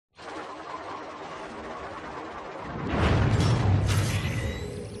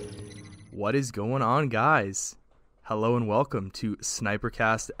What is going on, guys? Hello and welcome to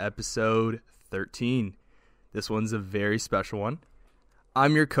Snipercast episode 13. This one's a very special one.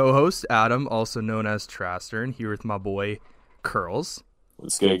 I'm your co-host, Adam, also known as Trastern, here with my boy, Curls.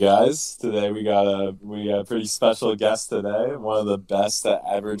 What's good, guys? Today we got a pretty special guest today. One of the best to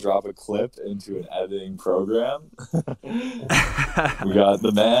ever drop a clip into an editing program. We got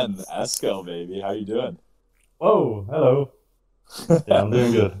the man, xEskel, baby. How you doing? Whoa, hello. Yeah, I'm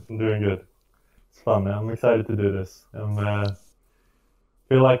doing good. It's fun, man. I'm excited to do this.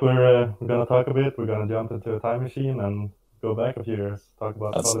 Feel like we're gonna talk a bit. We're gonna jump into a time machine and go back a few years, talk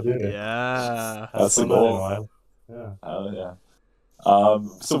about COD Montages. Yeah, that's the goal. In a while. Yeah. Oh yeah.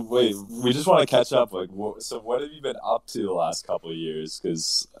 So wait, we just want to catch up. So what have you been up to the last couple of years?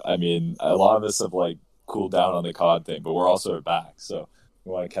 Because I mean, a lot of us have cooled down on the COD thing, but we're also back, so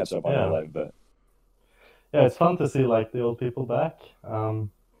we want to catch up on that a little bit. Yeah, it's fun to see the old people back. I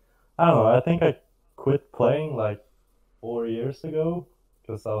don't know. I think I quit playing 4 years ago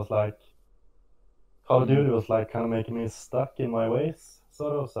because I was Call of Duty was kind of making me stuck in my ways,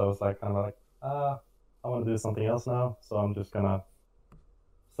 sort of. So I was I want to do something else now. So I'm just gonna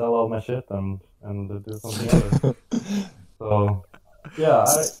sell all my shit and do something else. So yeah,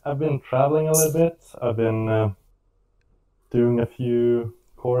 I've been traveling a little bit. I've been doing a few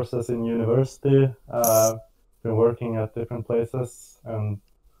courses in university. Been working at different places, and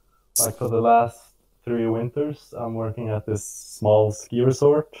for the last 3 winters, I'm working at this small ski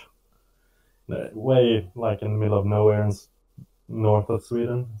resort, way in the middle of nowhere in north of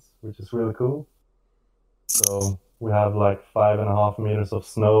Sweden, which is really cool. So we have 5.5 meters of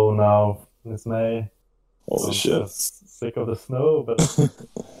snow now. It's May. Holy shit! Sick of the snow, but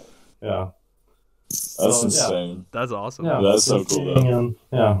yeah. That's insane. Yeah. That's awesome. Yeah, that's so cool. And,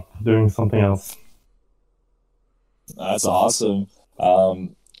 doing something else. That's awesome.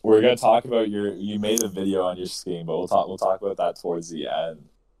 We're gonna talk about you made a video on your skiing, but we'll talk about that towards the end.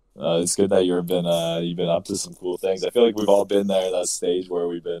 It's good that you've been up to some cool things. I feel like we've all been there at that stage where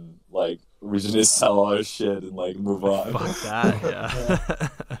we've been we should just sell all our shit and move on. Fuck that, yeah.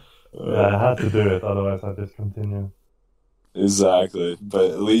 Yeah, I had to do it, otherwise I'd just continue. Exactly,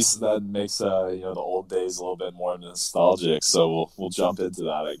 but at least that makes the old days a little bit more nostalgic. So we'll jump into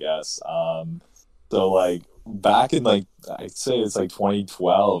that, I guess. So back in I'd say it's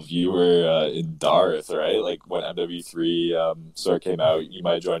 2012, you were in Darth, right? When MW3 sort of came out, you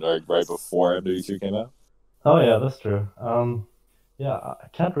might have joined right before MW3 came out. Oh yeah, that's true. Yeah, I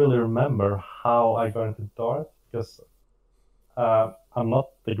can't really remember how I got into Darth because I'm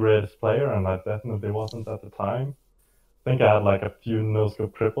not the greatest player, and I definitely wasn't at the time. I think I had a few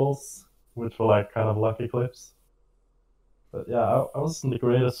no-scope triples, which were kind of lucky clips. But yeah, I wasn't the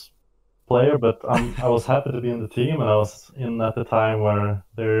greatest player, but I was happy to be in the team, and I was in at the time where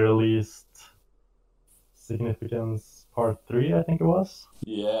they released Significance Part 3, I think it was.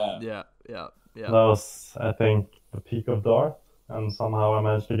 Yeah. That was, I think, the peak of Darth, and somehow I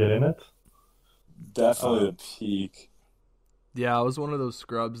managed to get in it. Definitely the peak. Yeah, I was one of those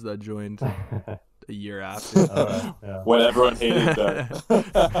scrubs that joined a year after. Yeah. When everyone hated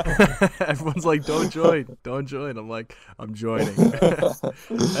that. Everyone's don't join. I'm I'm joining.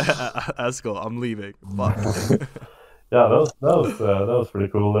 xEskel, I'm leaving. Fuck. Yeah, that was pretty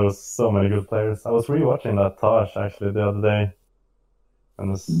cool. There was so many good players. I was rewatching that Taj actually the other day,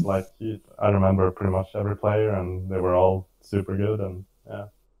 and it's I remember pretty much every player, and they were all super good, and yeah.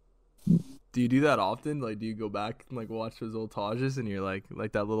 Do you do that often? Do you go back and watch those old Tages and you're like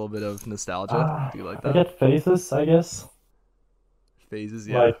that little bit of nostalgia? Do you like that? I get phases, I guess. Phases,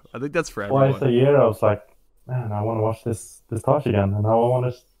 yeah. I think that's for everyone. Twice a year, I was man, I want to watch this Taj again, and now I want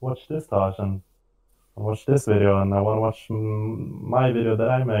to watch this Taj, and I watch this video, and I want to watch my video that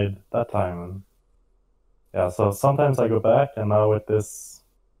I made that time, and yeah. So sometimes I go back, and now with this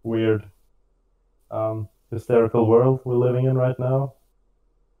weird, hysterical world we're living in right now,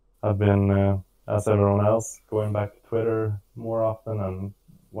 I've been, as everyone else, going back to Twitter more often and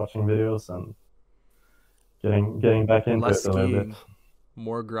watching videos and getting back into Less it a little bit.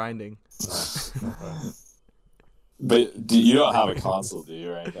 More grinding. But you don't have a console, do you,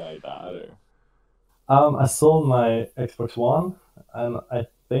 or anything like that? Or? I sold my Xbox One, and I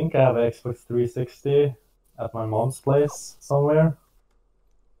think I have an Xbox 360 at my mom's place somewhere.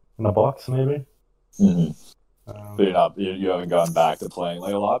 In a box, maybe. Mm-hmm. You haven't gone back to playing.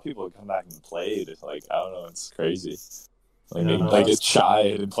 A lot of people have come back and played. I don't know, it's crazy. It's shy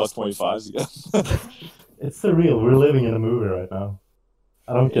and plus 25s again. It's surreal. We're living in a movie right now.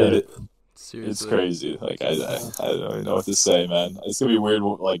 I don't get it. Seriously. It's crazy. I don't even know what to say, man. It's gonna be weird.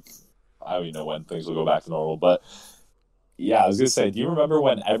 I don't even know when things will go back to normal. But Yeah, I was gonna say, do you remember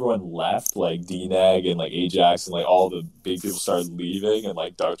when everyone left, like DNEG and like Ajax and like all the big people started leaving and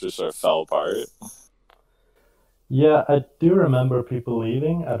like Doctor sort of fell apart? Yeah, I do remember people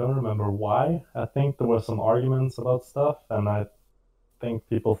leaving. I don't remember why. I think there were some arguments about stuff, and I think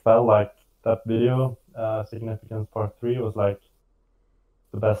people felt like that video, Significance Part 3, was like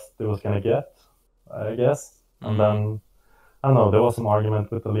the best it was gonna get, I guess. And then, I don't know, there was some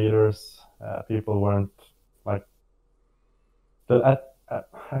argument with the leaders. People weren't like, I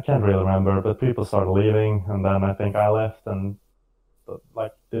can't really remember, but people started leaving, and then I think I left and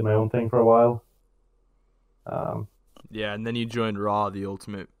like did my own thing for a while. Yeah, and then you joined Raw, the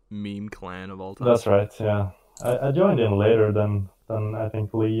ultimate meme clan of all time. That's right. Yeah, I joined in later than I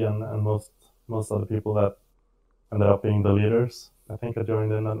think Lee and most of the people that ended up being the leaders. I think I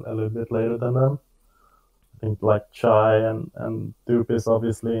joined in a little bit later than them. I think like Chai and Dupis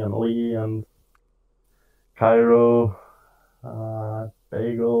obviously, and Lee and Cairo,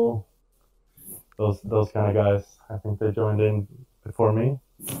 Bagel, those kind of guys. I think they joined in before me.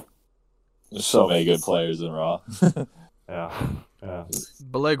 There's so many good players in Raw. Yeah, yeah.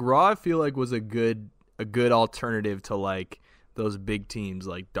 But like Raw, I feel like was a good alternative to like those big teams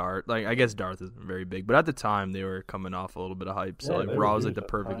like Darth. Like I guess Darth isn't very big, but at the time they were coming off a little bit of hype. So Yeah, like they were Raw was like huge the at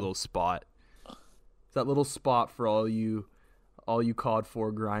the perfect time. little spot. It's that little spot for all you COD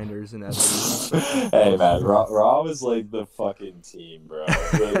 4 grinders and editors. Hey man, Raw was like the fucking team, bro.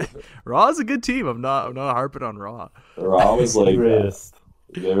 Raw is a good team. I'm not harping on Raw. Raw was like Greatest.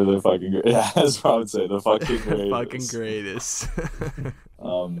 they were the fucking great. Yeah, that's what I would say. The fucking greatest. Fucking greatest.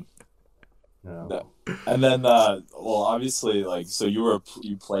 Yeah. And then, well, obviously, like, so you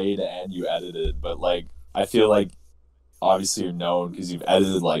played and you edited, but like, I feel like obviously you're known because you've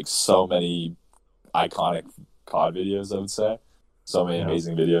edited like so many iconic COD videos. I would say, so many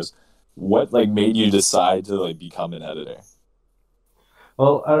amazing videos. What like made you decide to like become an editor?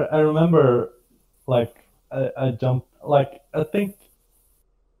 Well, I remember, like, I jumped, like, I think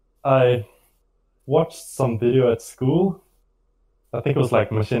I watched some video at school. I think it was like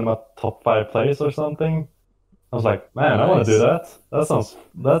Machinima top 5 plays or something. I was like, man, I want to do that.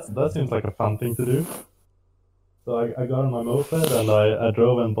 That seems like a fun thing to do. So I got on my moped and I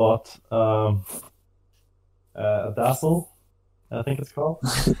drove and bought a Dazzle, I think it's called.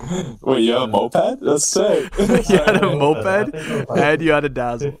 Wait, you have a moped? That's sick. You had a I moped think I was like and you had a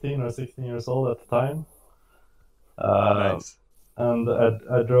Dazzle. 15 or 16 years old at the time. Nice. And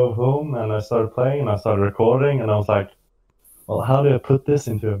I drove home and I started playing and I started recording and I was like, well, how do I put this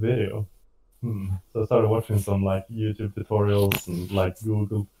into a video? So I started watching some like YouTube tutorials and like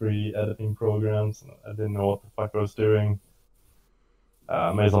Google free editing programs. I didn't know what the fuck I was doing.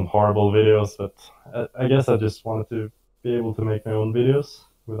 Made some horrible videos, but I guess I just wanted to be able to make my own videos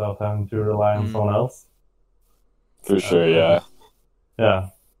without having to rely on someone else. For sure, yeah. Yeah,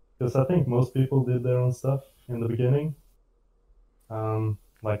 because I think most people did their own stuff in the beginning.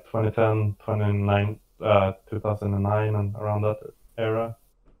 Like 2010, 2009 and around that era.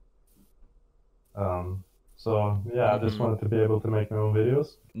 So yeah, I just wanted to be able to make my own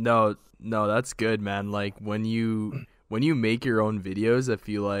videos. No, that's good, man. Like when you make your own videos, I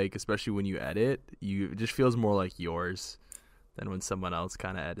feel like, especially when you edit, it just feels more like yours than when someone else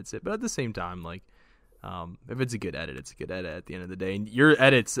kind of edits it. But at the same time, like, if it's a good edit, it's a good edit at the end of the day. And your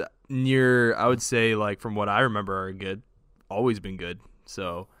edits, I would say, like, from what I remember, are good. Always been good.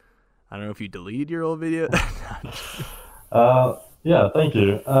 So I don't know if you deleted your old video. Yeah, thank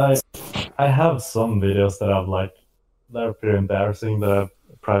you. I have some videos that are pretty embarrassing that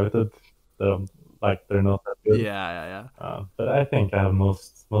I've privated. They're not that good. Yeah. But I think I have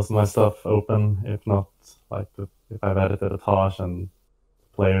most of my stuff open. If not, if I've edited a Tosh and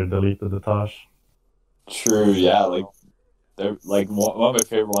player deleted the Tosh. True, yeah. Like, one of my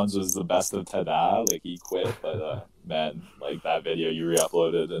favorite ones was the best of Tada. Like he quit, but man, like that video you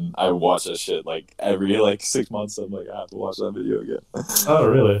re-uploaded, and I watch that shit like every 6 months. I'm like, I have to watch that video again. Oh,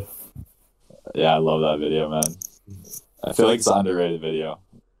 really? Yeah, I love that video, man. I feel like it's an underrated video,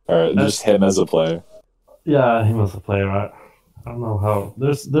 or just him as a player. Yeah, him as a player. I don't know how.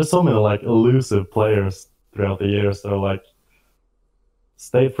 There's so many like elusive players throughout the years that are like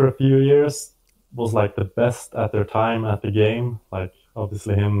stayed for a few years, was like the best at their time at the game. Like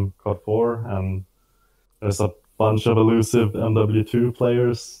obviously him, COD 4, and there's a bunch of elusive MW2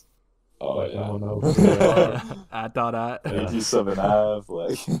 players. Oh like, yeah. No one knows who they are. I thought I. Yeah. 87.5,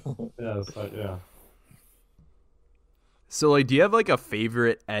 like. Yeah, it's like yeah. So like, do you have like a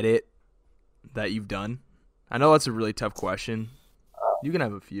favorite edit that you've done? I know that's a really tough question. You can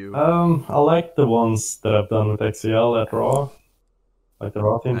have a few. I like the ones that I've done with xEskel at Raw, like the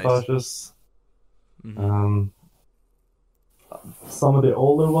Raw team Nice. Montages. Mhm. some of the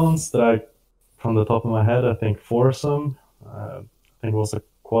older ones that from the top of my head, I think Foursome, I think it was a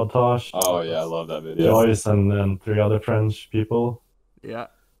quadtage. Oh yeah, I love that video. Joyce and three other French people. Yeah.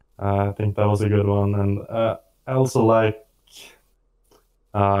 I think that was a good one. And I also like,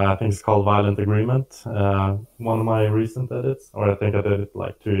 I think it's called Violent Agreement. One of my recent edits, or I think I did it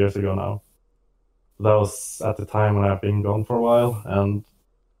like 2 years ago now. That was at the time when I've been gone for a while and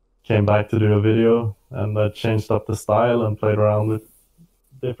came back to do a video, and I changed up the style and played around with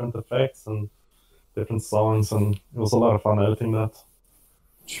different effects and different songs, and it was a lot of fun editing that.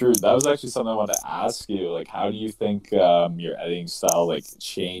 True. That was actually something I wanted to ask you. Like, how do you think your editing style like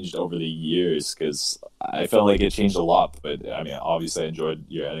changed over the years? Because I felt like it changed a lot. But I mean, obviously, I enjoyed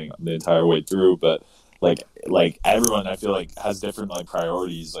your editing the entire way through. But like everyone, I feel like has different like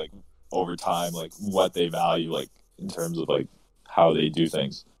priorities like over time, like what they value, like in terms of like how they do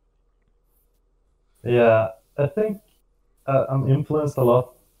things. Yeah, I think I'm influenced a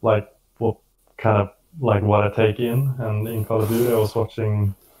lot, like what kind of like what I take in. And in Call of Duty, I was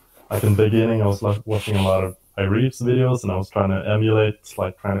watching, like in the beginning, I was like watching a lot of iReap's videos, and I was trying to emulate,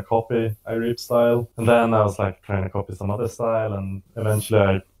 like trying to copy iReap's style. And then I was like trying to copy some other style, and eventually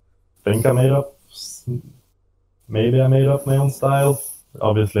I think maybe I made up my own style.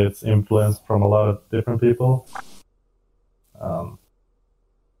 Obviously, it's influenced from a lot of different people.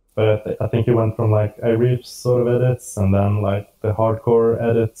 But I think it went from like iReap's sort of edits, and then like the hardcore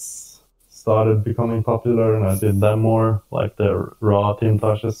edits started becoming popular, and I did them more, like the raw Team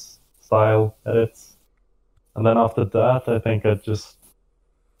Montages style edits. And then after that, I think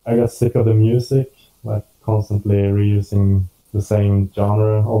I got sick of the music, like constantly reusing the same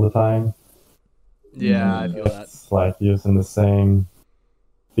genre all the time. Yeah, I feel that. It's like using the same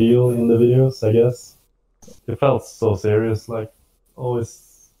feel in the videos, I guess. It felt so serious, like always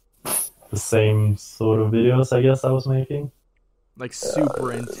the same sort of videos, I guess I was making. Like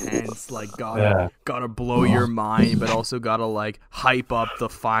super intense, like gotta blow your mind, but also gotta like hype up the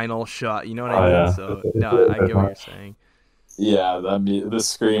final shot. You know what I mean? Yeah. So no, I get what you're saying. Yeah, the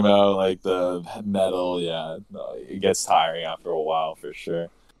screamo, like the metal. Yeah, no, it gets tiring after a while for sure.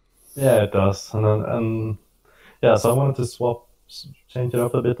 Yeah, it does. And yeah, so I wanted to change it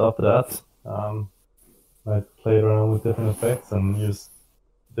up a bit after that. I played around with different effects and used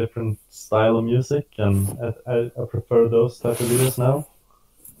different style of music, and I prefer those type of videos now.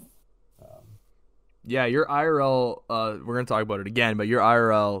 Yeah, your IRL, we're gonna talk about it again, but your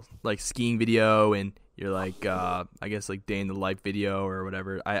IRL like skiing video and your like I guess like day in the life video or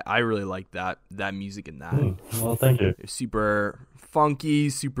whatever. I really like that music in that. Well, thank you. It's super funky,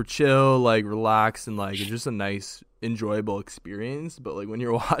 super chill, like relaxed, and like it's just a nice, enjoyable experience. But like when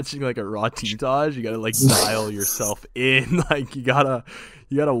you're watching like a raw montage, you gotta like dial yourself in. Like you gotta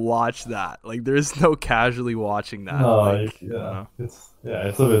watch that. Like there's no casually watching that. No, like,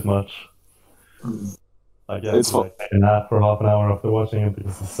 it's a bit much. Like yeah, It's like take a nap for half an hour after watching it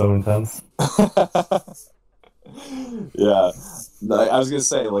because it's so intense. Yeah, I was gonna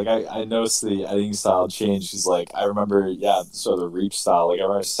say, like, I noticed the editing style change. Cause like I remember, yeah, sort of the Reach style. Like I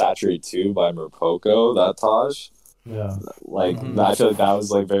remember Saturate 2 by Murpoko, that Taj. Yeah, Like I feel like that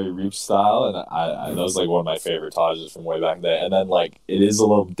was like very Reach style, and I that was like one of my favorite Tajes from way back then. And then like it is a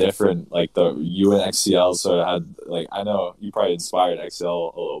little different. Like you and xEskel sort of had, like, I know you probably inspired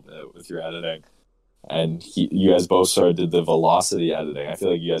xEskel a little bit with your editing. And you guys both sort of did the velocity editing. I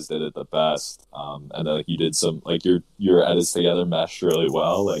feel like you guys did it the best. And then like, you did some, like, your edits together meshed really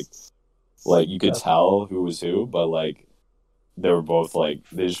well. Like you could tell who was who, but like they were both like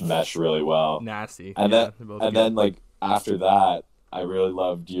they just meshed really well. Nasty. And yeah, then like after that, I really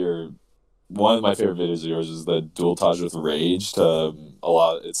loved one of my favorite videos of yours is the dual touch with Rage to a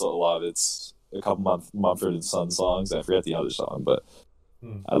lot. It's a couple Mumford & Sons songs. I forget the other song, but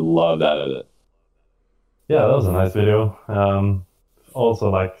I love that edit. Yeah, that was a nice video. Also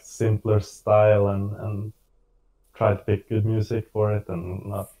like simpler style and try to pick good music for it, and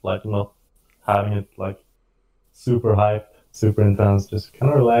not having it like super hype, super intense, just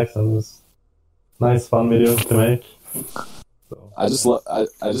kind of relax, and it was nice fun video to make. So, I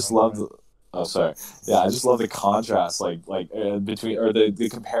just love oh sorry, yeah, I just love the contrast between, or the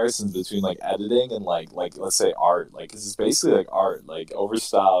comparisons between like editing and like let's say art, like, 'cause it's basically like art. Like over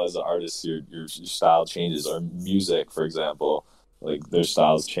style as an artist, your style changes, or music for example, like their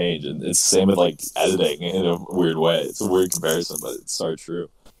styles change, and it's the same with like editing in a weird way. It's a weird comparison, but it's so true.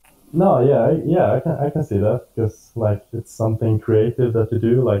 No, yeah, I can see that, because like it's something creative that you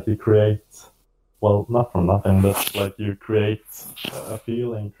do. Like you create, well, not from nothing, but like you create a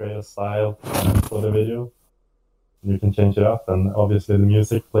feeling, create a style for the video. You can change it up, and obviously the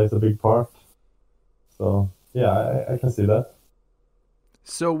music plays a big part. So yeah, I can see that.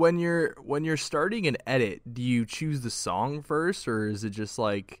 So when you're starting an edit, do you choose the song first, or is it just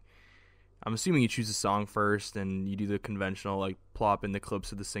like, I'm assuming you choose the song first and you do the conventional like plop in the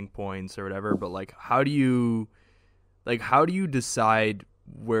clips of the sync points or whatever, but like how do you decide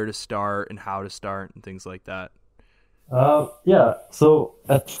where to start and how to start and things like that? Yeah, so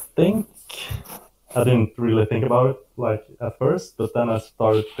I think I didn't really think about it like at first, but then I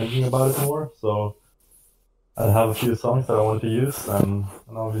started thinking about it more. So I have a few songs that I want to use, and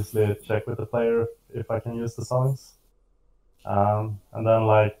obviously check with the player if I can use the songs. And then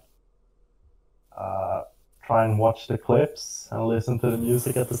like try and watch the clips and listen to the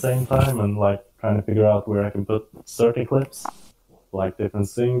music at the same time, and like trying to figure out where I can put certain clips, like different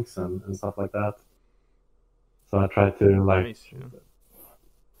syncs and stuff like that. So I try to like, Nice, yeah.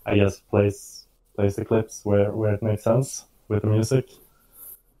 I guess place the clips where it makes sense with the music,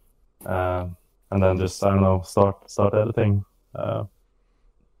 and then just, I don't know, start editing.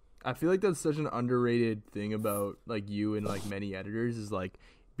 I feel like that's such an underrated thing about like you and like many editors is like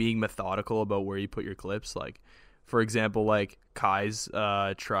being methodical about where you put your clips. Like, for example, like Kai's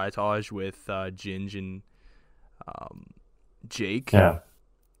triage with Ginge and Jake. Yeah.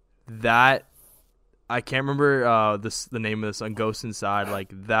 That I can't remember the name of this on Ghost Inside. Like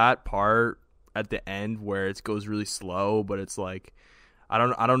that part at the end where it goes really slow, but it's like I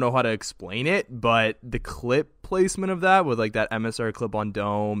don't know how to explain it, but the clip placement of that with like that MSR clip on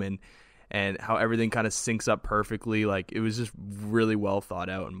Dome and how everything kind of syncs up perfectly, like it was just really well thought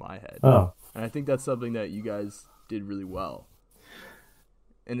out in my head. Oh. And I think that's something that you guys did really well.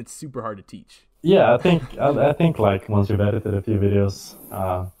 And it's super hard to teach. Yeah, I think like once you've edited a few videos,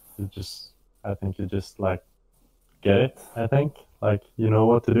 I think you just like get it. I think like you know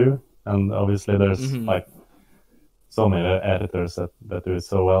what to do, and obviously there's like so many editors that do it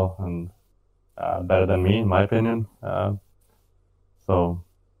so well and better than me, in my opinion. So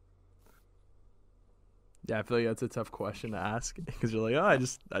yeah, I feel like that's a tough question to ask because you're like, oh,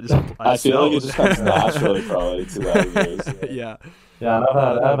 I feel like it just comes naturally probably to that. Yeah. Yeah, and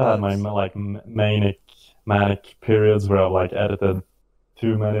I've had my like manic periods where I've like edited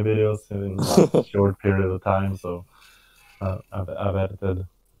too many videos in like a short period of time. So I've edited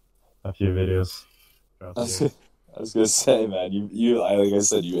a few videos. I was gonna say, man, like I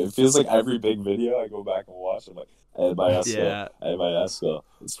said, it feels like every big video I go back and watch, I'm like, edit by xEskel.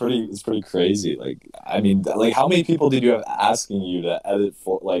 It's pretty crazy. Like, I mean, like, how many people did you have asking you to edit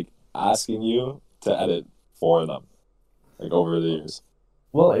for them, like over the years?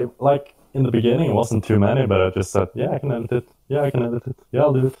 Well, like in the beginning, it wasn't too many, but I just said, yeah, I can edit it. Yeah, I can edit it. Yeah,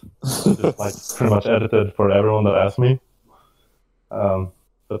 I'll do it. I just like pretty much edited for everyone that asked me. But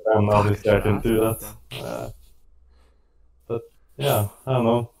then obviously I couldn't do that. But yeah, I don't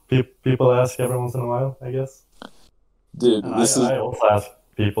know. People ask every once in a while, I guess. Dude, I also ask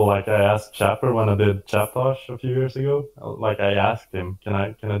people, like I asked Chapper when I did Chaptosh a few years ago. Like I asked him, can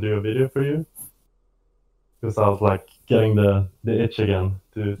I do a video for you? Because I was like getting the itch again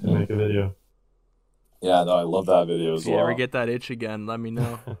to make a video. Yeah, no, I love that video as well. If you ever get that itch again, let me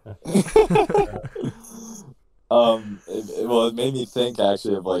know. It made me think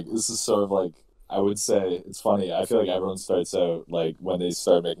actually of like, this is sort of like, I would say, it's funny, I feel like everyone starts out like when they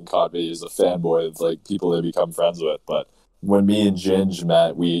start making COD videos a fanboy of like people they become friends with, but when me and Ginge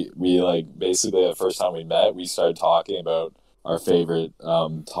met, we like basically the first time we met, we started talking about our favorite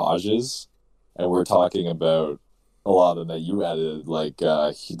Tages, and we're talking about a lot of them that you edited, like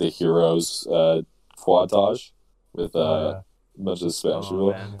the Heroes quad-tage with a bunch of Spanish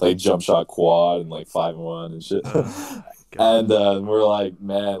people, like jump shot quad and like 5-1 and shit. And we're like,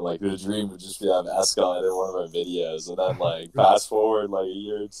 man, like the dream would just be to have xEskel edit one of our videos. And then like fast forward like a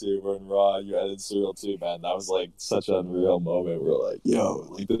year or two, we're in Raw, you edited Serial 2, man. That was like such an unreal moment. We're like, yo,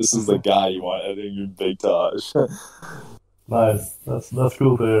 like this is the guy you want editing your big Taj. Nice. That's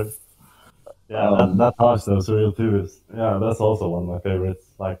cool to hear. Yeah, that Taj though, Serial 2 is, yeah, that's also one of my favorites.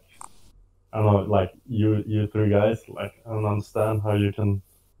 Like, I don't know, like you three guys, like I don't understand how you can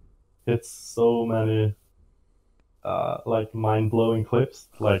hit so many like mind-blowing clips.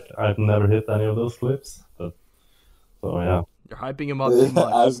 Like I've never hit any of those clips, but so yeah. You're hyping him up too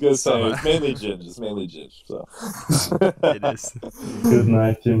much. I was gonna say it's mainly Ginge. So it is. Good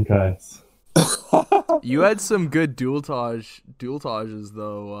night, Jim Kites. You had some good dual-tages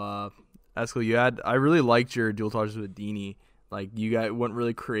though. xEskel, I really liked your dual-tages with Dini. Like you guys went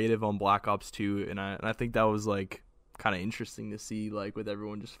really creative on Black Ops 2, and I think that was like kind of interesting to see, like with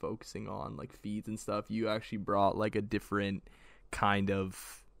everyone just focusing on like feeds and stuff. You actually brought like a different kind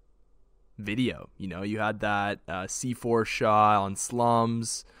of video. You know, you had that C4 shot on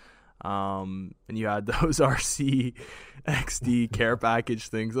slums. And you had those RC XD care package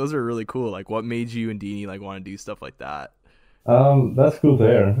things. Those are really cool. Like, what made you and Deanie like want to do stuff like that? That's cool to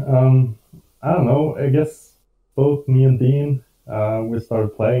hear. I don't know. I guess both me and Dean, we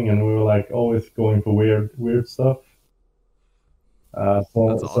started playing, and we were like always going for weird stuff. That's So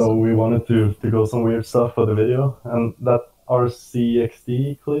awesome. we wanted to go some weird stuff for the video, and that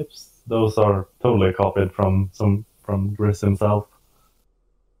RCXD clips, those are totally copied from Gris himself.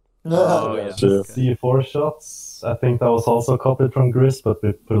 Oh That's yeah. The true. Okay. C4 shots, I think that was also copied from Gris, but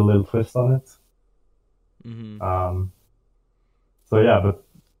we put a little twist on it. Hmm. So yeah, but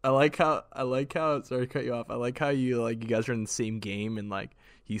I like how sorry to cut you off. I like how you guys are in the same game and like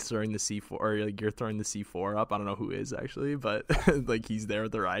he's throwing the C4 or like you're throwing the C4 up. I don't know who is actually, but like he's there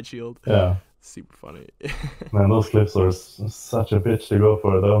with the ride shield. yeah, Super funny. man, those clips are such a bitch to go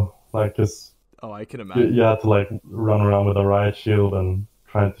for though. Like, 'cause Oh, I can you imagine. had to like run around with a riot shield and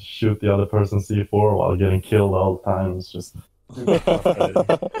trying to shoot the other person's C4 while getting killed all the time. It's just super frustrating.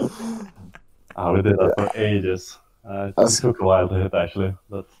 We did that for ages. It That's took a while to hit actually,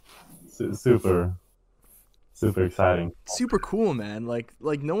 but super exciting. Super cool, man. Like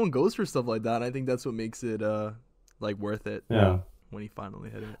no one goes for stuff like that. I think that's what makes it like worth it Yeah, when he finally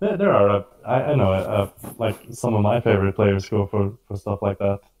hit it. there are I know like some of my favorite players go for stuff like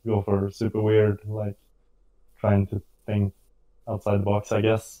that. Go for super weird, like trying to think outside the box. I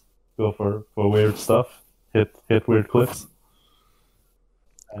guess go for weird stuff. Hit weird clips.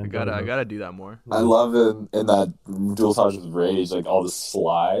 I And gotta I gotta do that more. I love in that dual touch with Rage, like all the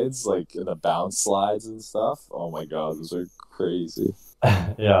slides, like in the bounce slides and stuff. Oh my god, those are crazy.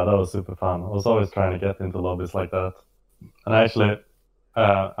 Yeah, that was super fun. I was always trying to get into lobbies like that. And actually,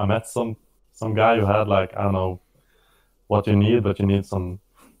 I met some guy who had like I don't know what you need, but you need some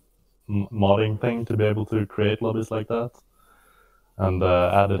modding thing to be able to create lobbies like that. And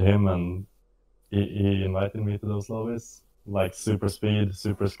added him, and he invited me to those lobbies, like super speed,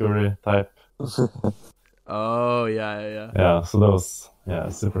 super scurry type. Oh yeah. Yeah, so those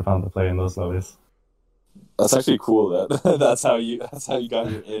super fun to play in those lobbies. That's actually cool. That that's how you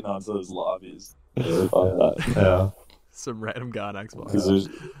got your in onto those lobbies. I really thought that Yeah, Some random guy on Xbox. because there's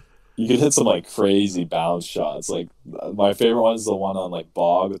you can hit some like crazy bounce shots. Like my favorite one is the one on like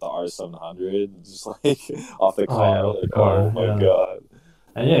Bog with the R700, just like off the car. off the Like, car. oh my Yeah. god,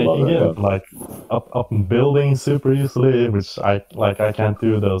 And yeah, you love can that get gun. it like up in buildings super easily, which I can't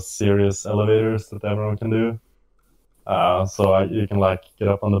do those serious elevators that everyone can do. So you can like get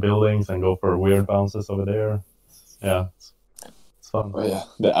up on the buildings and go for weird bounces over there. Yeah, it's fun. Oh yeah,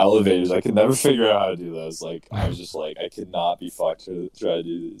 the elevators. I could never figure out how to do those. Like I was just like I could not be fucked to try to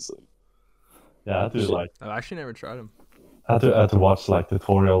do these. Like Yeah, I had to shit. like I've actually never tried him. I had to watch like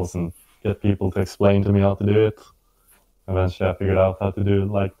tutorials and get people to explain to me how to do it. Eventually, I figured out how to do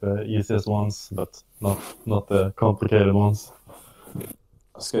like the easiest ones, but not the complicated ones.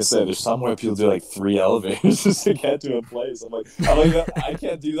 I was gonna say there's somewhere people do like 3 elevators just to get to a place. I'm like I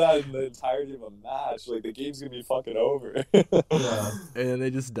can't do that in the entirety of a match. Like the game's gonna be fucking over. Yeah. And then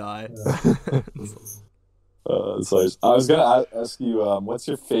they just die. So I was gonna ask you, what's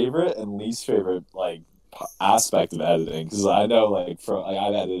your favorite and least favorite like aspect of editing? Because I know like from like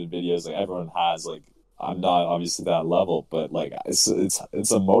I've edited videos like everyone has. Like I'm not obviously that level, but like it's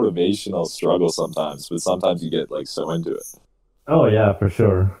a motivational struggle sometimes. But sometimes you get like so into it. Oh yeah, for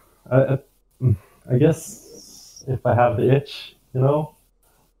sure. I guess if I have the itch,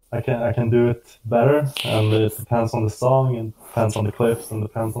 I can do it better, and it depends on the song, and depends on the clips, and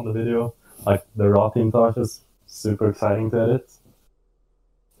depends on the video. Like the raw team talk is super exciting to edit.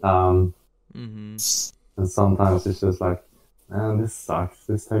 Hmm. And sometimes it's just like, man, this sucks.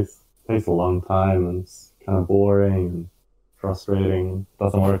 This takes a long time, and it's kind of boring and frustrating.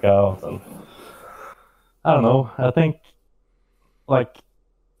 Doesn't work out, and I don't know. I think like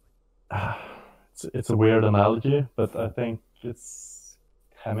it's a weird analogy, but I think it's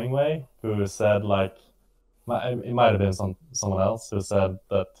Hemingway who said like it might have been someone else who said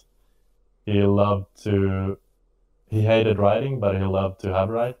that he hated writing, but he loved to have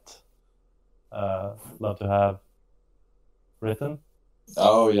loved to have written.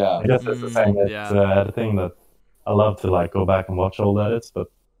 Oh yeah, I guess it's the same with Yeah. editing, that I love to like go back and watch old edits, but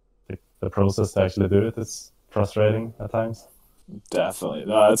the process to actually do it is frustrating at times. definitely.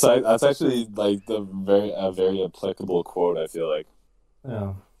 No, that's actually like the very applicable quote. I feel like.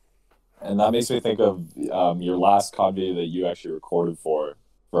 Yeah. And that makes me think of your last COD video that you actually recorded for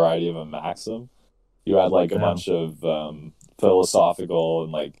Variety of a Maxim. You had like a bunch of philosophical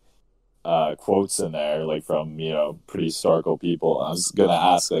and like quotes in there, like from pretty historical people. I was gonna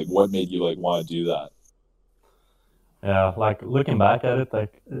ask like, what made you like want to do that? Yeah, like looking back at it,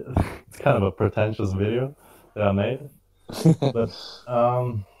 like it's kind of a pretentious video that I made. But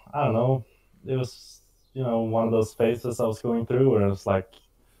I don't know. It was, one of those phases I was going through where I was like,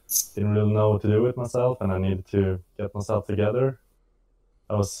 didn't really know what to do with myself, and I needed to get myself together.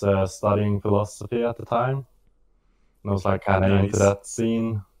 I was studying philosophy at the time, and I was like kind of into Nice. that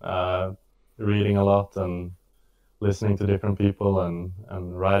scene, reading a lot and listening to different people and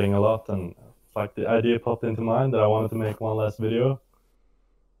writing a lot. And it's like the idea popped into mind that I wanted to make one last video.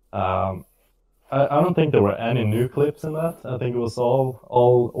 Um, I don't think there were any new clips in that. I think it was all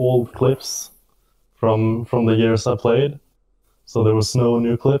old clips from the years I played. So there was no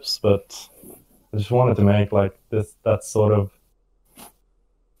new clips, but I just wanted to make like that sort of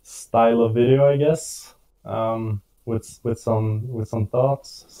style of video, I guess, with some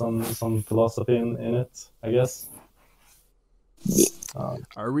thoughts, some philosophy in it, I guess.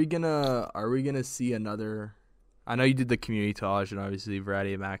 Are we gonna see another? I know you did the community Taj and obviously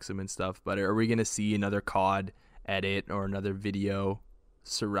Variety of Maxim and stuff, but are we gonna see another COD edit or another video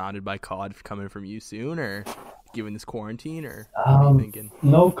surrounded by COD coming from you soon, or given this quarantine, or what are you thinking?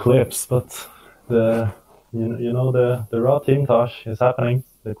 No clips, but the the raw team Tosh is happening.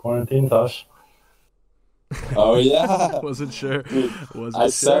 The quarantine Tosh. Oh yeah, Wasn't sure. dude. I Wasn't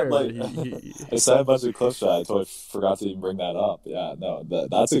sent sure. like I sent a bunch of clips. That I totally forgot to even bring that up. Yeah, no,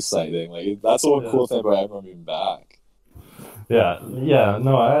 that's exciting. Like that's the one Yeah. cool thing about everyone being back. Yeah.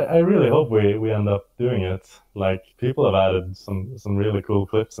 No, I really hope we end up doing it. Like people have added some really cool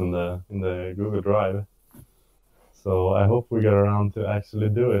clips in the Google Drive. So I hope we get around to actually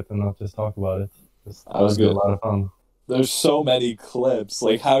do it and not just talk about it. I was That'd be a good. lot of fun. There's so many clips.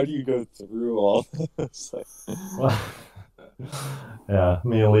 Like, how do you go through all this? Like, Well, yeah,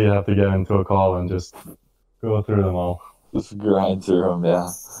 me and Lee have to get into a call and just go through them all. just grind through them. Yeah.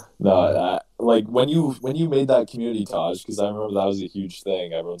 No, like when you made that community Taj, because I remember that was a huge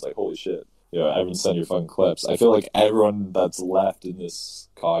thing. Everyone's like, "Holy shit!" Everyone send your fun clips. I feel like everyone that's left in this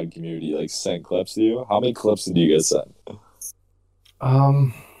COD community like sent clips to you. How many clips did you guys send?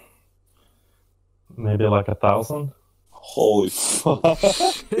 Um, Maybe like 1,000, Holy fuck!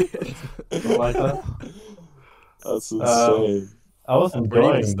 something like that. That's Um, insane. Where do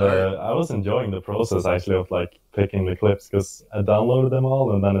you even start? I was enjoying the process actually of like picking the clips because I downloaded them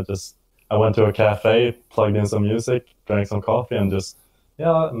all and then I went to a cafe, plugged in some music, drank some coffee, and just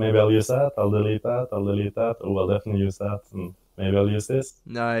maybe I'll use that, I'll delete that, I'll delete that, oh I'll definitely use that, and maybe I'll use this,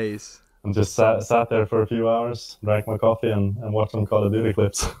 Nice. and just sat there for a few hours, drank my coffee, and watched some Call of Duty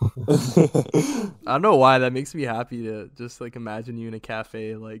clips. I don't know why that makes me happy to just like imagine you in a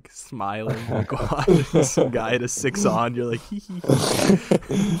cafe like smiling like watching some guy at a 6 on. You're like hee hee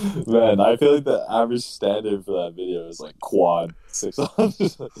hee. Man, I feel like the average standard for that video is like quad 600.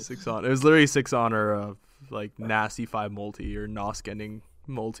 6 on. It was literally 6 on or like nasty 5 multi or Nosk ending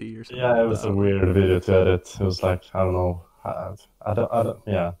multi or something Yeah, it like was a that. weird video to edit. It was like, I don't know, I don't,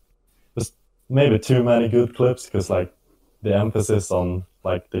 yeah. Just maybe too many good clips because like the emphasis on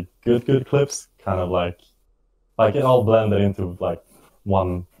like the good clips kind of like it all blended into like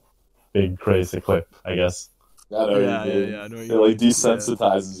one big crazy clip, I guess. I know what Yeah, you yeah, mean. yeah. I know what It you like mean. Yeah.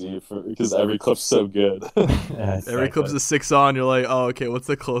 desensitizes you for because every clip's so good. Yeah, Every exactly. clip's a 6 on. You're like, oh, okay. What's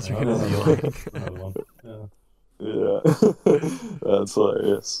the closer gonna be like? Another one. Yeah. Yeah, that's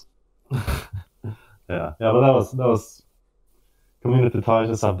hilarious. Yeah, but that was community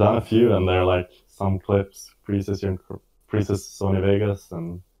touches. I've done a few, and they're like some clips freezes Sony Vegas,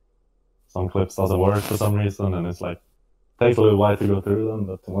 and some clips doesn't work for some reason, and it's like takes a little while to go through them,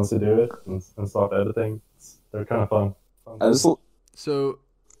 but once you do it and start editing, they're kind of fun. I just So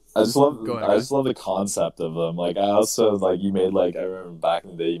I just love go ahead, I guys. just love the concept of them. Like I also like you made like I remember back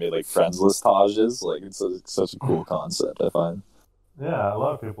in the day you made like friends list Tages. Like it's such a cool concept. I find. Yeah, a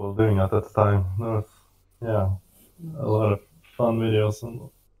lot of people doing it at the time. There was, yeah, a lot of fun videos, and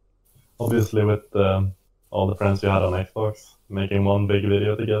obviously with all the friends you had on Xbox, making one big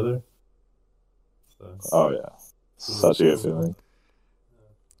video together. So, Oh yeah, such a good feeling.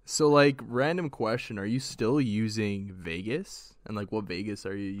 So like random question, are you still using Vegas? And like what Vegas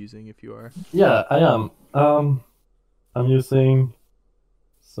are you using if you are? yeah, I am. I'm using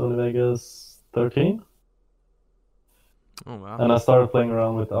Sony Vegas 13, Oh wow. and I started playing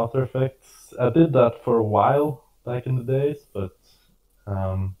around with After Effects. I did that for a while back in the days, but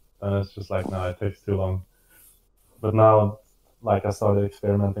then it's just like, no, it takes too long. But now, like, I started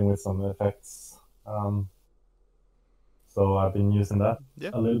experimenting with some effects. So I've been using that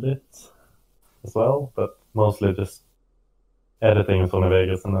Yeah. a little bit as well, but mostly just editing in Sony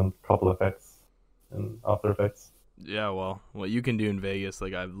Vegas and then a couple effects in After Effects. Yeah, well, what you can do in Vegas,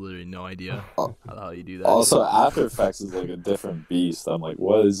 like I have literally no idea how you do that. Also, After Effects is like a different beast. I'm like,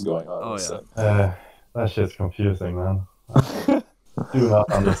 what is going on? Oh, with this yeah. That shit's confusing, man. thing? Do not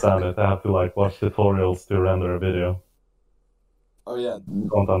understand it. I have to like watch tutorials to render a video. Oh yeah.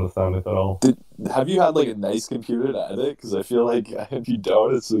 Don't understand it at all. Have you had like a nice computer to edit? Because I feel like if you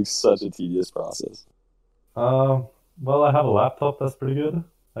don't, it's like such a tedious process. Well, I have a laptop that's pretty good,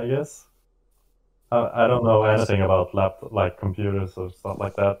 I guess. I don't know anything about like computers or stuff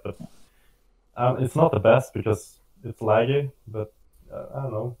like that, but it's not the best because it's laggy. But I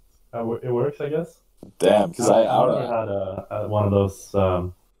don't know, it works, I guess. Damn, because I don't never know, had one of those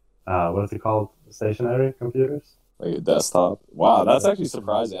what is it called? Stationary computers. like a desktop. Wow, that's actually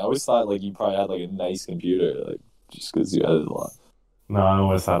surprising. I always thought like you probably had like a nice computer, like just because you edit a lot. No, I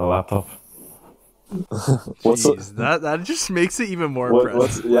always had a laptop. What's Jeez, that just makes it even more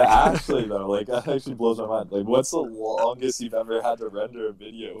what's impressive. actually though, like that actually blows my mind. Like, what's the longest you've ever had to render a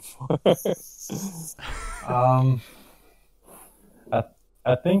video for? I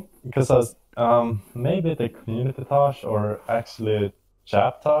I think because I was maybe the community Tosh or actually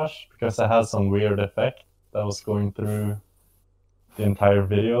Chap Tosh because I had some weird effect that was going through the entire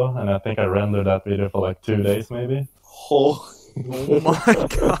video, and I think I rendered that video for like 2 days maybe. Holy Oh my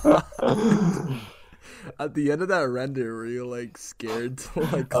god! At the end of that render, were you like scared to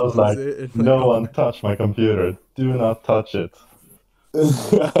like I was close like, it? And, no one touch my computer. Do not touch it. Stay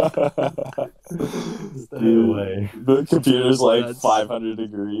away. The computer's like That's- 500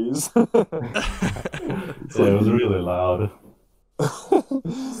 degrees. Yeah, it was really loud.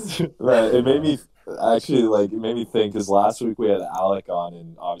 Man, it made me think because last week we had Alec on,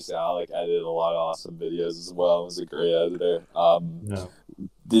 and obviously Alec edited a lot of awesome videos as well. He was a great editor. Yeah.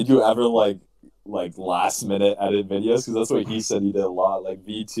 Did you ever like last minute edit videos? Because that's what he said he did a lot. Like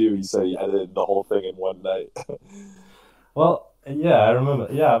V2, he said he edited the whole thing in one night. Well, yeah, I remember.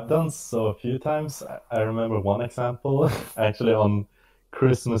 Yeah, I've done so a few times. I remember one example actually on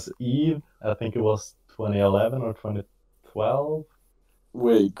Christmas Eve. I think it was 2011 or 2012.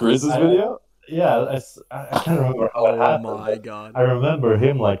 Wait, Grizz's I- video? Yeah, I can't remember how it oh happened. my god! I remember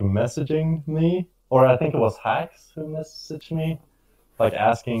him like messaging me, or I think it was Hacks who messaged me, like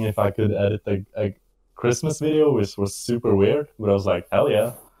asking if I could edit a Christmas video, which was super weird. But I was like, hell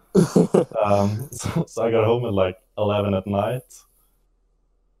yeah. So I got home at like 11 at night,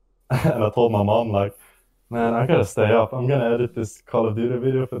 and I told my mom like, man, I gotta stay up. I'm gonna edit this Call of Duty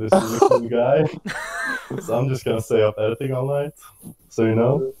video for this really cool guy. So I'm just gonna stay up editing all night. So you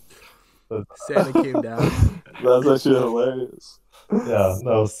know. But, Santa came down. That's actually hilarious. yeah, that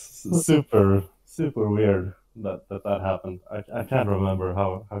was super weird that happened. I can't remember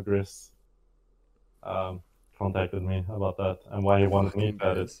how Gris contacted me about that and why he wanted me to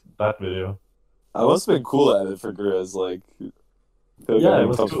edit that video. That must have been cool to edit for Grizz. Like, Yeah, it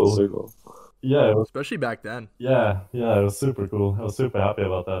was come full cool. circle. Yeah, it was. Especially back then. Yeah, it was super cool. I was super happy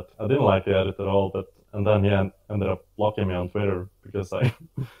about that. I didn't like the edit at all, and then he ended up blocking me on Twitter because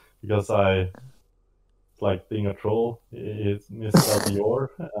I like being a troll. He misspelled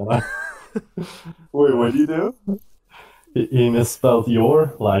your, and Wait, what do you do? he misspelled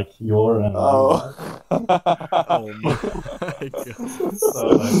your like your and Oh. Oh my god! so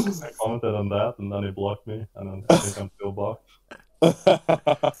like, I commented on that, and then he blocked me, and then I think I'm still blocked.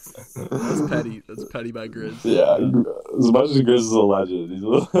 That's petty. That's petty by Grizz. Yeah, as much as Grizz is a legend, he's a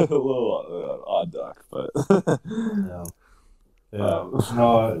little odd duck, but Yeah.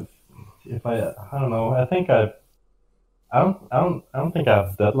 No, if I don't know. I think I don't think I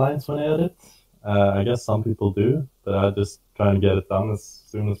have deadlines when I edit. I guess some people do, but I just try and get it done as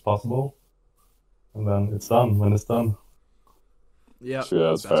soon as possible, and then it's done when it's done. Yeah, Sure,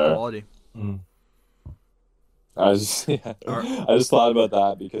 that's best fair. quality. I just thought about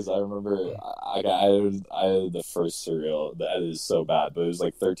that because I remember I edited the first Surreal. The edit is so bad, but it was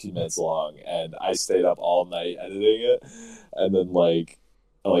like 13 minutes long, and I stayed up all night editing it, and then like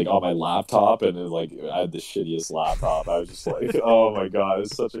on my laptop, and I had the shittiest laptop. I was just like, oh my god,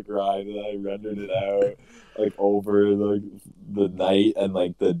 it's such a grind, and I rendered it out like over the night and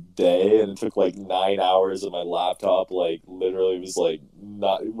like the day, and it took like 9 hours, and my laptop like literally was like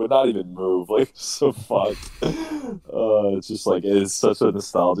would not even move, like so fucked. It's just like it's such a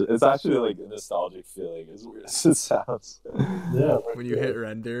nostalgic. It's actually like a nostalgic feeling, as weird as it sounds. Yeah. When you hit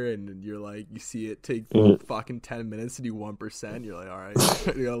render and you're like, you see it take fucking 10 minutes to do 1%, you're like, all right,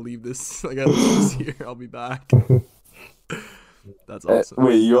 I gotta leave this. I gotta leave this here. I'll be back. That's awesome.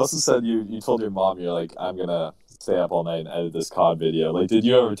 Wait, you also said you told your mom you're like, I'm gonna stay up all night and edit this COD video. Like, did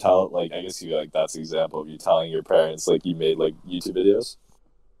you ever tell, like, I guess you like that's an example of you telling your parents like you made like YouTube videos?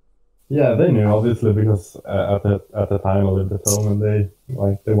 Yeah, they knew obviously because at the time I lived at home, and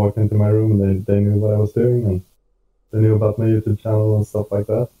they walked into my room and they knew what I was doing, and they knew about my YouTube channel and stuff like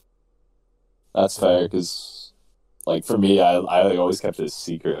that. That's fair, because like for me, I like, always kept it a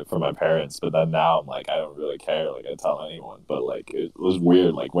secret from my parents, but then now I'm like I don't really care. Like I tell anyone, but like it was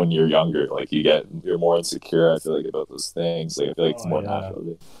weird. Like when you're younger, like you're more insecure. I feel like about those things. Like I feel like it's Oh more yeah,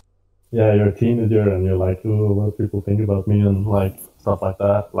 natural. yeah. You're a teenager and you're like, oh, what do people think about me and like stuff like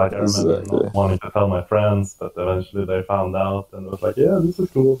that. Like I remember Exactly. not wanting to tell my friends, but eventually they found out and it was like, yeah, this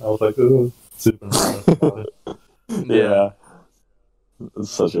is cool. I was like, oh, super embarrassed about it. Yeah.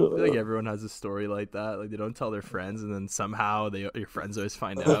 It's such I feel like a everyone has a story like that. Like they don't tell their friends, and then somehow your friends always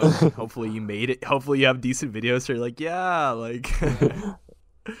find out. Hopefully you made it. Hopefully you have decent videos. So you're like, yeah, like.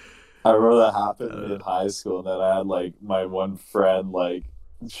 I remember that happened to me in high school, and then I had like my one friend like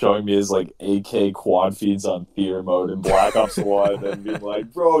showing me his like AK quad feeds on theater mode in Black Ops 1 and being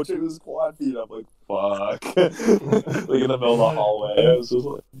like, bro, check this quad feed. I'm like, fuck. Like in the middle of the hallway. I was just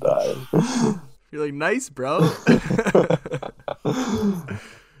like dying. You're like, nice, bro.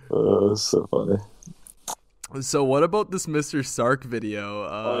 So funny. So what about this Mr. Sark video?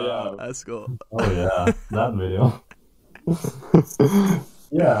 Oh, yeah. xEskel. Oh yeah, that video.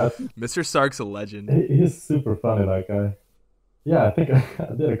 Yeah, Mr. Sark's a legend. he's super funny, that guy. Yeah, I think I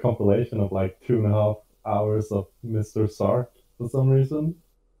did a compilation of like 2.5 hours of Mr. Sark for some reason.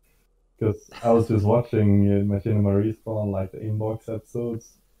 Because I was just watching Machinima Respawn, like the inbox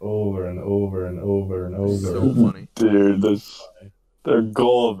episodes, over and over and over and over. So funny. Dude, they're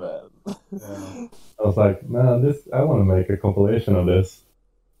gold, man. Yeah. I was like, man, I want to make a compilation of this.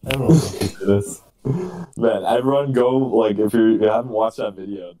 Everyone wants to do this. Man, everyone go, like, if you haven't watched that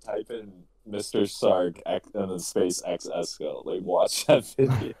video, type in Mr. Sark and then space xEskel. Like, watch that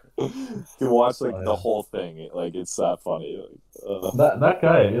video. You can watch, like, the whole thing. Like, it's that funny. Like, That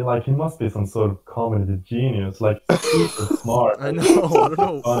guy, like, he must be some sort of comedy genius. Like, super smart. I know. I don't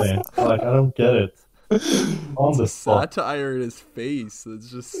know. Funny. Like, I don't get it. On the spot. Satire in his face. It's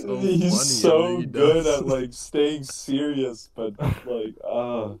just so he's funny. so good at, like, staying serious, but, like,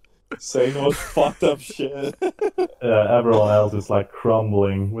 saying the most fucked up shit. Yeah, everyone else is like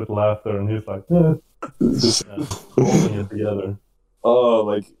crumbling with laughter, and he's like, just holding it together. Oh,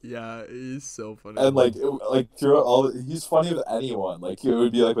 like yeah, he's so funny. And like throughout he's funny with anyone. Like it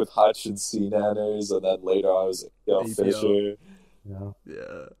would be like with Hutch and C-Nanners, and then later on I was like, Fisher. Yeah.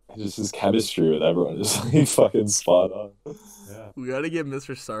 Just his chemistry with everyone is like fucking spot on. Yeah. We gotta get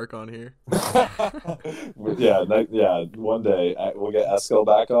Mr. Sark on here. yeah. One day we'll get Eskel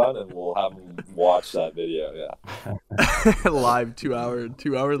back on and we'll have him watch that video. Yeah. Live 2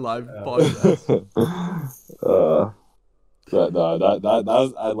 hour live podcast. But no, that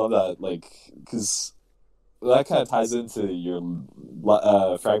was, I love that, like, because that kind of ties into your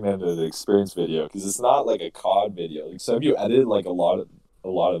fragmented experience video, because it's not like a COD video. Like, so have you edited like a lot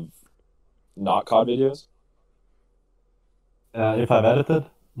of not COD videos? If I've edited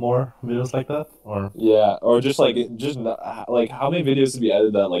more videos like that, or yeah, or just not, like how many videos have you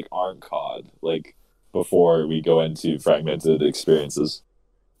edited that like aren't COD? Like before we go into fragmented experiences.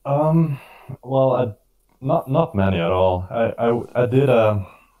 Well, not many at all. I did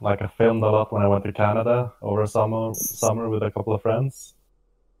like I filmed a lot when I went to Canada over summer with a couple of friends.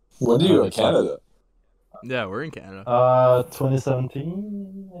 When did you go to Canada? Yeah, we're in Canada.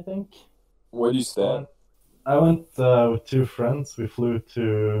 2017, I think. Where do you stay? I went with 2 friends. We flew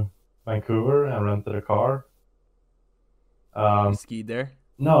to Vancouver and rented a car. You skied there?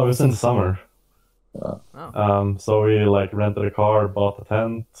 No, it was in the summer. Oh. So we like rented a car, bought a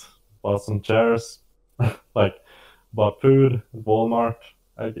tent, bought some chairs, like bought food at Walmart.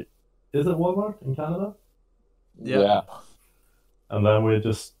 Is it Walmart in Canada? Yeah. And then we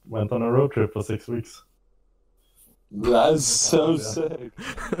just went on a road trip for 6 weeks. That's so sick.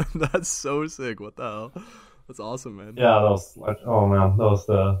 That's so sick. What the hell? That's awesome, man. Yeah, that was like, oh man, that was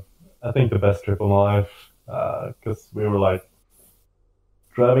I think the best trip of my life. Because we were like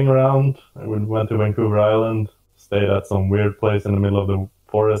driving around. We went to Vancouver Island, stayed at some weird place in the middle of the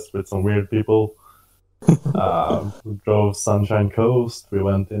forest with some weird people. We drove Sunshine Coast. We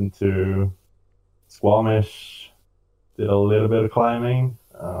went into Squamish, did a little bit of climbing,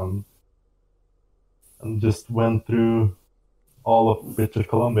 and just went through all of British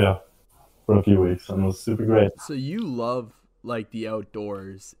Columbia for a few weeks, and it was super great. So you love like the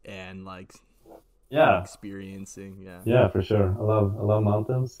outdoors and like experiencing, yeah, for sure. I love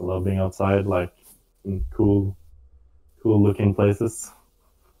mountains. I love being outside, like in cool looking places.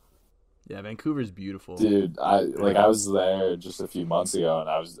 Yeah, Vancouver's beautiful. Dude, I was there just a few months ago, and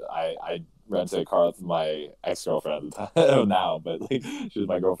I rented a car with my ex-girlfriend at the time now, but like she was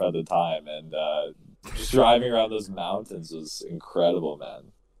my girlfriend at the time, and just driving around those mountains was incredible, man.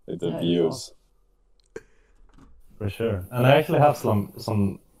 Like the Yeah, it's views. for sure. And I actually have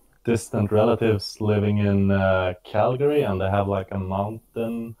some distant relatives living in Calgary, and they have like a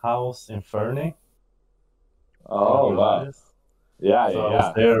mountain house in Fernie. Oh You know where that wow. is? Yeah, So I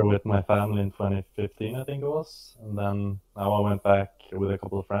was there with my family in 2015, I think it was, and then now I went back with a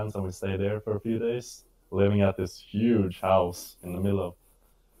couple of friends, and we stayed there for a few days, living at this huge house in the middle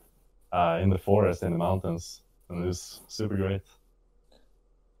of in the forest in the mountains, and it was super great.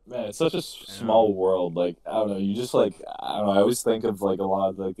 Man, it's such a small world. Like I don't know, you just like I don't know. I always think of like a lot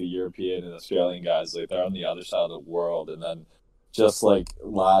of like the European and Australian guys, like they're on the other side of the world, and then just like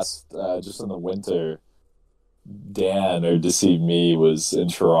just in the winter, Dan or to see me was in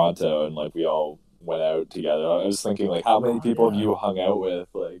Toronto, and like we all went out together. I was thinking like, how many people have you hung out with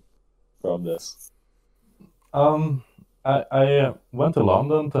like from this? Um, I went to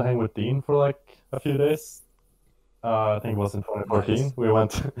London to hang with Dean for like a few days. I think it was in 2014. Nice. We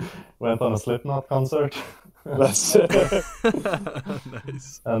went on a Slipknot concert. That's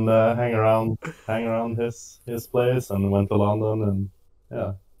Nice. And hang around his place, and went to London and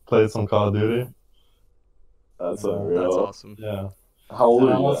yeah, played some Call of Duty. that's That's unreal. awesome. Yeah, How old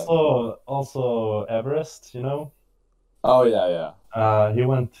and are you then? also Everest, you know. Oh yeah. He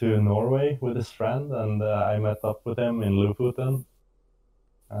went to Norway with his friend, and I met up with him in Lofoten,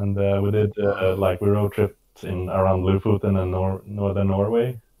 and we did we road tripped in around Lofoten and northern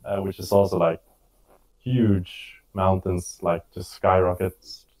Norway, which is also like huge mountains, like just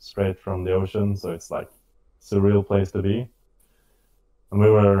skyrockets straight from the ocean. So it's like surreal place to be. And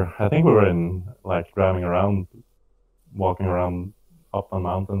I think we were in like driving around, walking around up on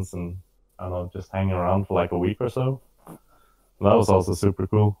mountains, and I don't know, just hanging around for like a week or so. And that was also super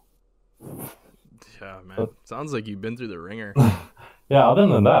cool. Yeah, man. Sounds like you've been through the ringer. Yeah, other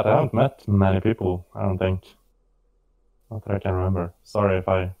than that, I haven't met many people, I don't think. Not that I can remember. Sorry if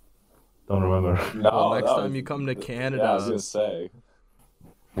I don't remember. Well, next time you come to Canada, Yeah, I was gonna say.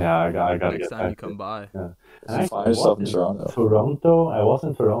 Yeah, I gotta next get time you back to come by. Yeah. So And find yourself in was Toronto. Toronto. I was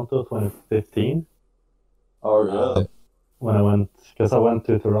in Toronto 2015 Oh really? when I went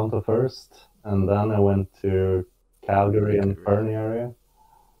to Toronto first, and then I went to Calgary and Fernie area.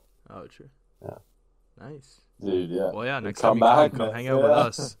 Oh, true. Yeah. Nice. Dude, yeah. Well, yeah, next Come time you back, come man. hang out with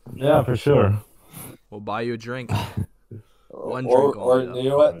us. Yeah, for sure. We'll buy you a drink. One Or drink only, though. you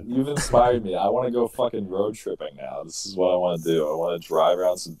know what? You've inspired me. I want to go fucking road tripping now. This is what I want to do. I want to drive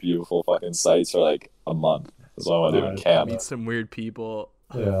around some beautiful fucking sites for like a month. That's what I want to do in camp. Meet some weird people.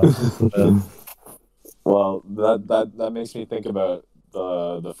 Yeah. Well, that makes me think about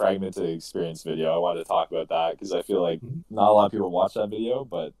the fragmented experience video. I wanted to talk about that because I feel like not a lot of people watch that video,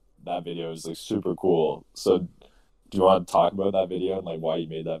 but that video is like super cool. So, do you want to talk about that video and like why you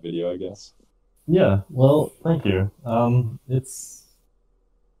made that video? I guess. Yeah, well, thank you. I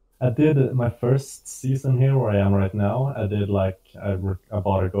did my first season here where I am right now. I did I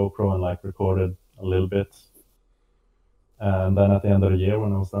bought a GoPro and like recorded a little bit, and then at the end of the year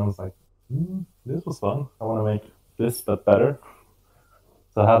when I was done, I was like, this was fun. I want to make this but better.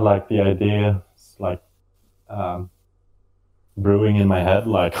 So I had like the idea like brewing in my head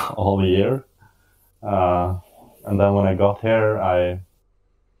like all the year, and then when I got here, I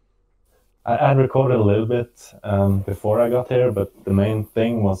had recorded a little bit before I got here, but the main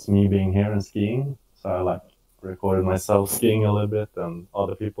thing was me being here and skiing. So I like recorded myself skiing a little bit and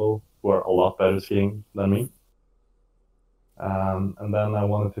other people who are a lot better skiing than me. And then I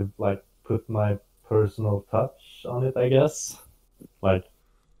wanted to like put my personal touch on it, I guess. Like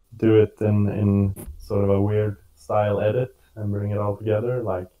do it in sort of a weird style edit and bring it all together,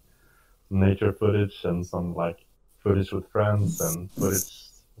 like nature footage and some like footage with friends and footage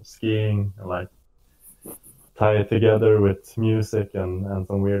skiing, and like tie it together with music and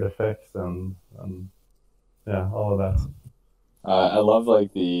some weird effects and yeah, all of that. I love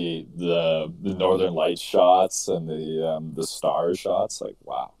like the Northern Lights shots and the star shots. Like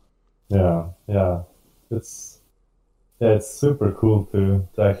wow. Yeah, it's super cool to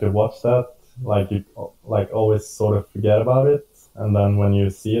actually watch that. Like you like always sort of forget about it, and then when you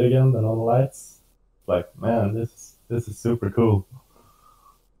see it again, the Northern Lights, like man, this is super cool.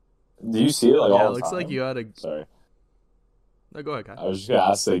 Do you see it like all Yeah, it the looks time? like you had a. Sorry. No, go ahead, Kai. I was just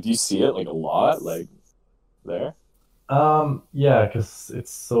gonna ask, like, do you see it like a lot, like there? Yeah, because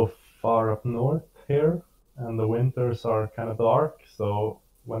it's so far up north here, and the winters are kind of dark. So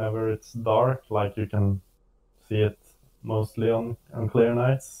whenever it's dark, like you can see it mostly on clear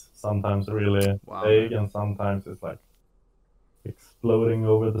nights. Sometimes really Wow, big, man. and sometimes it's like exploding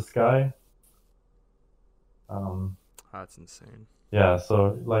over the sky. That's insane. Yeah,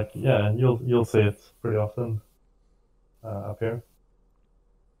 so like yeah, you'll see it pretty often up here.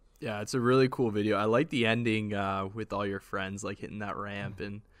 Yeah, it's a really cool video. I like the ending with all your friends like hitting that ramp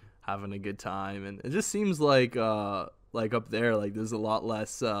and having a good time, and it just seems like up there like there's a lot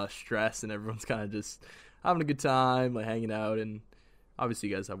less stress and everyone's kind of just having a good time, like hanging out, and obviously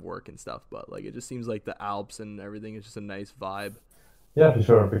you guys have work and stuff, but like it just seems like the Alps and everything is just a nice vibe. Yeah, for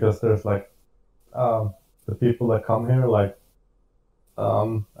sure, because there's like the people that come here, like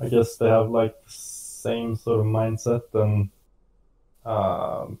I guess they have like the same sort of mindset and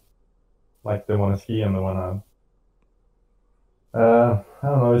like they want to ski and they want to. I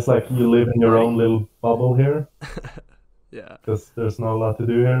don't know. It's like you live in your own little bubble here Yeah. because there's not a lot to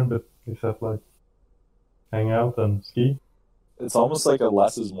do here, but except like hang out and ski. It's almost like a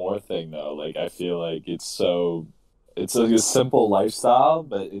less is more thing, though. Like, I feel like it's like a simple lifestyle,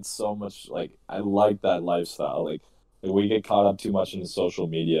 but it's so much, like, I like that lifestyle. Like we get caught up too much in social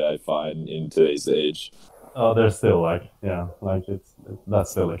media, I find, in today's age. Oh, there's still like yeah, like that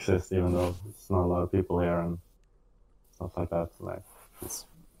still exists even though it's not a lot of people here and stuff like that. Like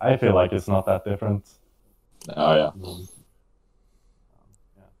I feel like it's not that different. Oh, yeah.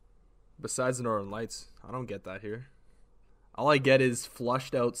 Yeah. Besides the Northern Lights, I don't get that here. All I get is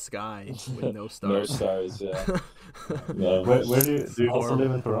flushed out sky with no No stars. stars, yeah. No. Where do you also Horrible.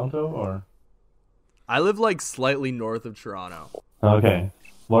 live in Toronto or? I live like slightly north of Toronto. Okay,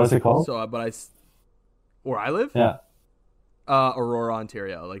 what is it called? So, where I live? Yeah. Aurora,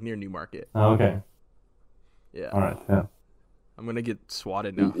 Ontario, like near Newmarket. Okay. Yeah. All right. Yeah. I'm gonna get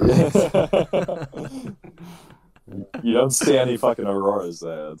swatted now. You don't see any fucking auroras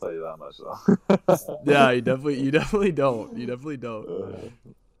there, I'll tell you that much, though. Yeah, you definitely don't. You definitely don't.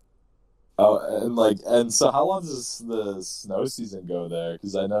 And so how long does the snow season go there?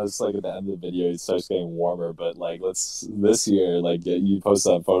 Because I noticed like at the end of the video it starts getting warmer, but like this year, like you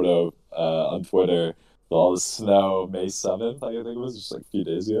posted that photo on Twitter with all the snow May 7th, like, I think it was just like a few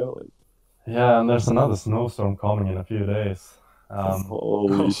days ago. Like, Yeah, and there's another snowstorm coming in a few days.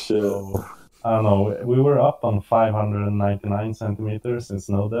 holy shit. So, I don't know. We were up on 599 centimeters in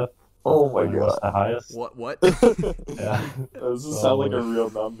snow depth. Oh my It was god. the highest. What? Yeah. Does this sound like a real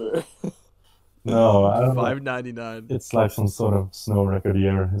number? No, I don't know. $5.99. It's like some sort of snow record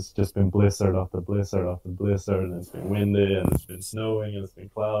year. It's just been blizzard after blizzard after blizzard, and it's been windy, and it's been snowing, and it's been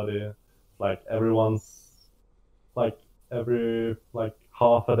cloudy. Like every like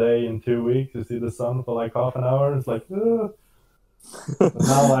half a day in 2 weeks, you see the sun for like half an hour. It's like, ugh. But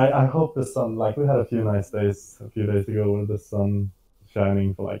now I hope the sun. Like we had a few nice days a few days ago where the sun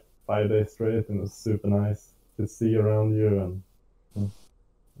shining for like 5 days straight, and it was super nice to see around you and.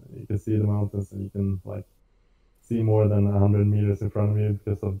 You can see the mountains and you can like see more than 100 meters in front of you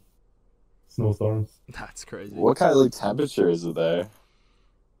because of snowstorms. That's crazy. What kind of like temperature is it there?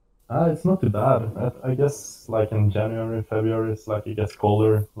 It's not too bad. I guess like in January, February, it's like it gets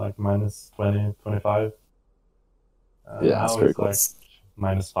colder, like minus 20, 25. Yeah, now that's pretty it's cool. like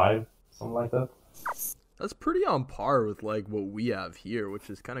minus 5, something like that. That's pretty on par with like what we have here, which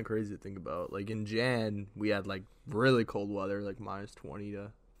is kind of crazy to think about. Like in Jan, we had like really cold weather, like minus 20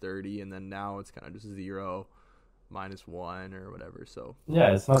 to 30, and then now it's kind of just 0, -1 or whatever. So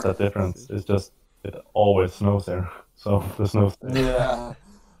Yeah, it's not that different. It's just it always snows there, so the snow. Yeah.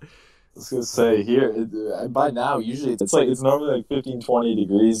 I was gonna say here by now usually it's normally like 15, 20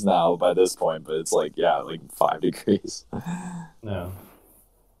 degrees now by this point, but it's like like 5 degrees. Yeah.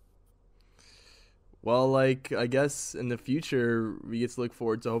 well, like I guess in the future we get to look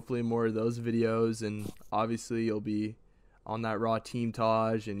forward to hopefully more of those videos, and obviously you'll be on that Raw Team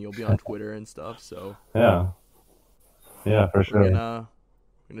Taj and you'll be on Twitter and stuff. So Yeah, for sure. we're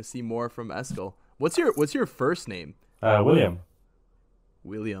gonna see more from xEskel. What's your first name? William.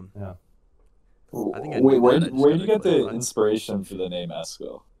 William. Yeah. I think I Wait, knew where that. I just do you gotta get the clarify. inspiration for the name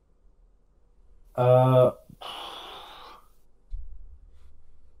xEskel? I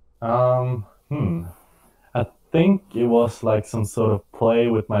think it was like some sort of play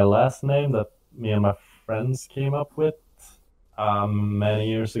with my last name that me and my friends came up with many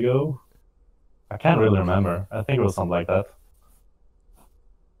years ago. I can't really remember. I think it was something like that.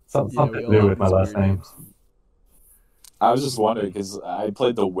 Something we to all do have with my these last weird name. names. I was just wondering because I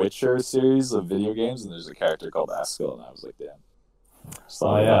played the Witcher series of video games, and there's a character called XEskel, and I was like, damn. So,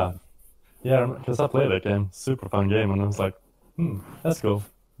 Oh yeah, yeah. Because I played that game, super fun game, and I was like, that's cool.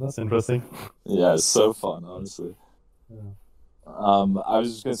 That's interesting. Yeah, it's so fun, honestly. Yeah. I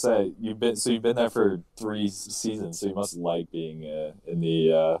was just gonna say you've been there for 3 seasons, so you must like being in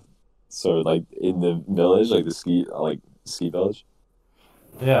the sort of like in the village, like the ski village.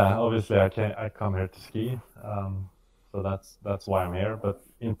 Yeah, obviously I come here to ski, so that's why I'm here. But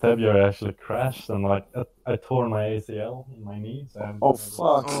in February I actually crashed and like I tore my ACL in my knee, so Oh I was,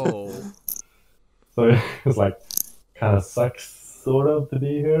 fuck. Oh, so it's like kind of sucks sort of to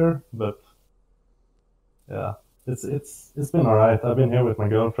be here, but yeah, it's been all right. I've been here with my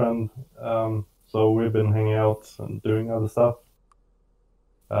girlfriend, so we've been hanging out and doing other stuff.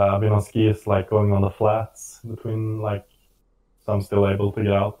 I've been on skis, like going on the flats between like, so I'm still able to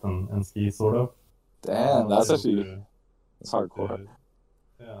get out and ski sort of. Damn, I'm that's able actually that's hardcore. to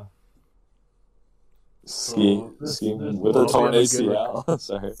yeah. Skiing, So there's skiing with more a well, I of hope you torn have a good ACL.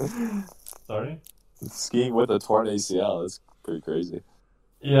 Sorry, sorry. skiing with a torn ACL is pretty crazy.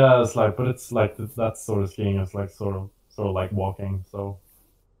 Yeah, it's like, but it's like that sort of skiing is like sort of like walking. So,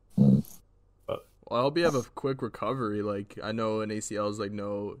 but Well, I hope you have a quick recovery. Like, I know an ACL is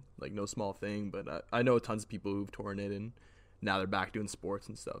no small thing, but I know tons of people who've torn it and now they're back doing sports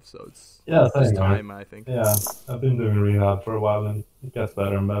and stuff. So it's yeah, just same here. time, I think. Yeah, I've been doing rehab for a while and it gets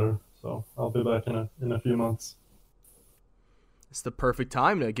better and better. So I'll be back in a few months. It's the perfect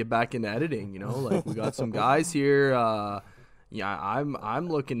time to get back into editing. Like we got some guys here. Yeah, I'm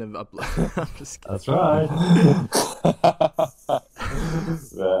looking to upload. I'm just kidding. That's right.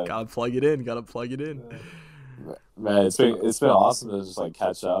 Man, Gotta plug it in. Gotta plug it in. man, it's been awesome to just like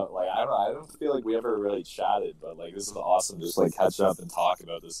catch up. Like I don't feel like we ever really chatted, but like this is awesome to just like catch up and talk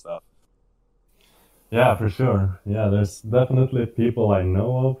about this stuff. Yeah, for sure. Yeah, there's definitely people I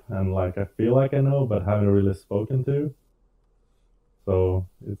know of and like I feel like I know, but haven't really spoken to. So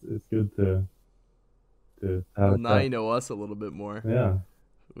it's good to have Well, a now chat. you know us a little bit more, Yeah.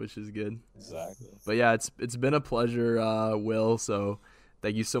 which is good. Exactly. But yeah, it's been a pleasure, Will. So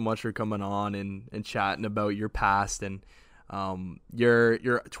thank you so much for coming on and chatting about your past and your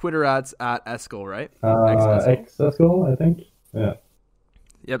Twitter at xEskel, right? xEskel. xEskel, I think. Yeah.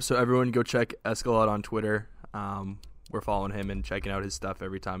 Yep. So everyone go check Eskel out on Twitter. We're following him and checking out his stuff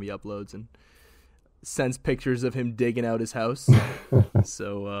every time he uploads and sends pictures of him digging out his house.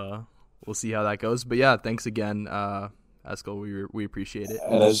 So we'll see how that goes. But yeah, thanks again, Eskel. We appreciate it.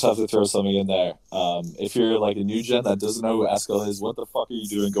 And I just have to throw something in there. If you're like a new gen that doesn't know who Eskel is, what the fuck are you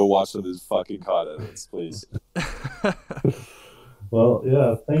doing? Go watch some of his fucking COD edits, please. Well,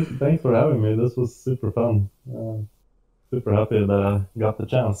 yeah, thanks for having me. This was super fun. Super happy that I got the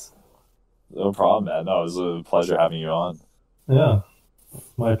chance. No problem, man. No, it was a pleasure having you on. Yeah,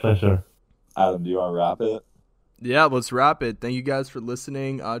 my pleasure. Adam, do you want to wrap it? Yeah, let's wrap it. Thank you guys for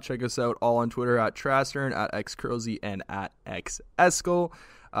listening. Check us out all on Twitter at Trastern, at xCurlsy, and at xEskel.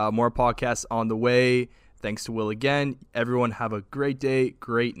 More podcasts on the way. Thanks to Will again. Everyone have a great day,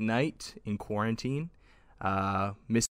 great night in quarantine. Miss